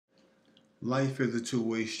Life is a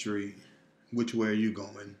two-way street. Which way are you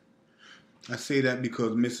going? I say that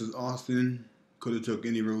because Mrs. Austin could have took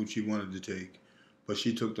any road she wanted to take, but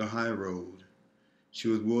she took the high road. She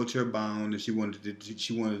was wheelchair bound, and she wanted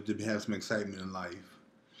to have some excitement in life.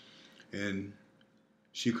 And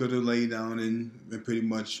she could have laid down and pretty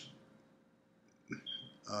much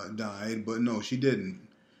died, but no, she didn't.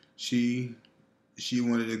 She she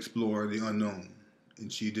wanted to explore the unknown,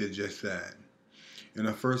 and she did just that. In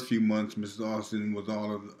her first few months, Mrs. Austin was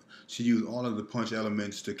she used all of the punch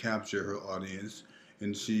elements to capture her audience,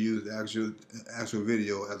 and she used actual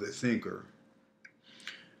video as a thinker.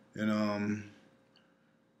 And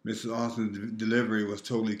Mrs. Austin's delivery was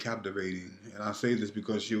totally captivating. And I say this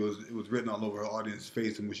because it was written all over her audience's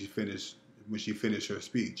face when she finished her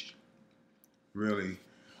speech. Really,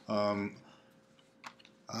 um,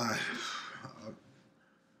 I,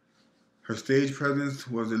 her stage presence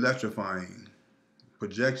was electrifying.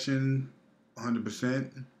 Projection,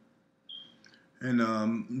 100%,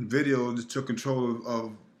 and video just took control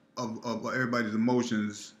of everybody's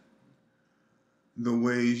emotions. The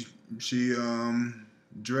way she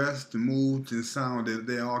dressed, moved, and sounded,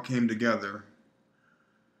 they all came together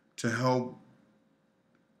to help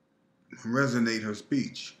resonate her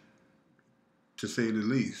speech, to say the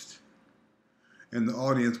least. And the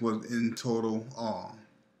audience was in total awe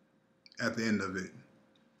at the end of it.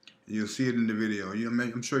 You'll see it in the video.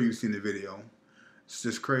 I'm sure you've seen the video. It's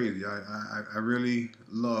just crazy. I really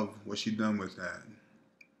love what she done with that.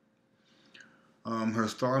 Her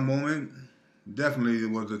star moment definitely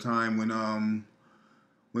was the time when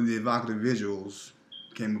the evocative visuals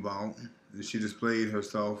came about, and she displayed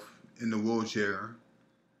herself in the wheelchair,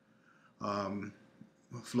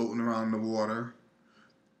 floating around the water.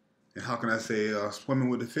 And how can I say, swimming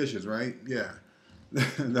with the fishes, right? Yeah,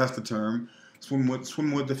 that's the term.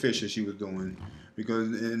 Swimming with the fishes she was doing,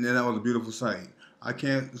 and that was a beautiful sight. I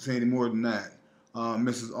can't say any more than that.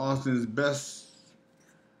 Mrs. Austin's best,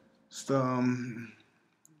 um,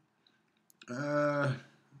 let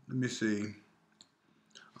me see.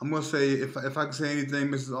 I'm gonna say if I can say anything,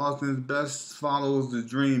 Mrs. Austin's best follows the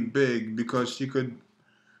dream big, because she could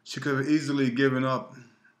have easily given up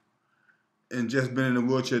and just been in a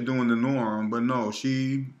wheelchair doing the norm, but no,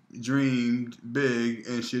 she dreamed big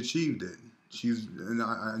and she achieved it.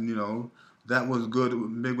 That was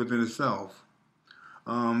good, big within itself.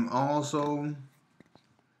 Also,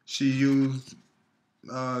 she used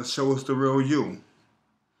show us the real you,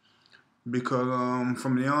 because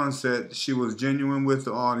from the onset she was genuine with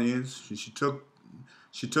the audience. She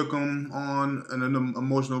took them on an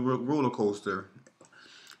emotional roller coaster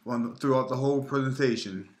throughout the whole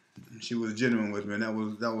presentation. She was genuine with me, and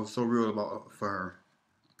that was so real for her,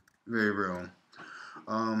 very real.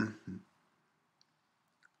 Um,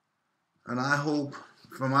 and I hope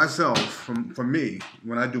for myself, for me,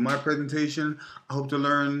 when I do my presentation, I hope to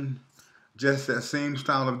learn just that same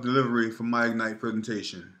style of delivery for my Ignite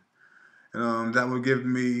presentation. And that will give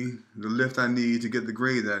me the lift I need to get the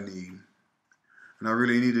grade that I need. And I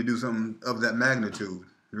really need to do something of that magnitude,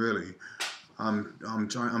 really. I'm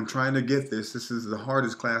trying to get this. This is the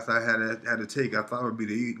hardest class I had to take. I thought it would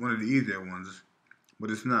be one of the easier ones,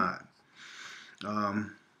 but it's not.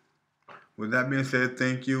 With that being said,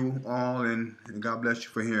 thank you all, and God bless you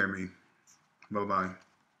for hearing me. Bye-bye.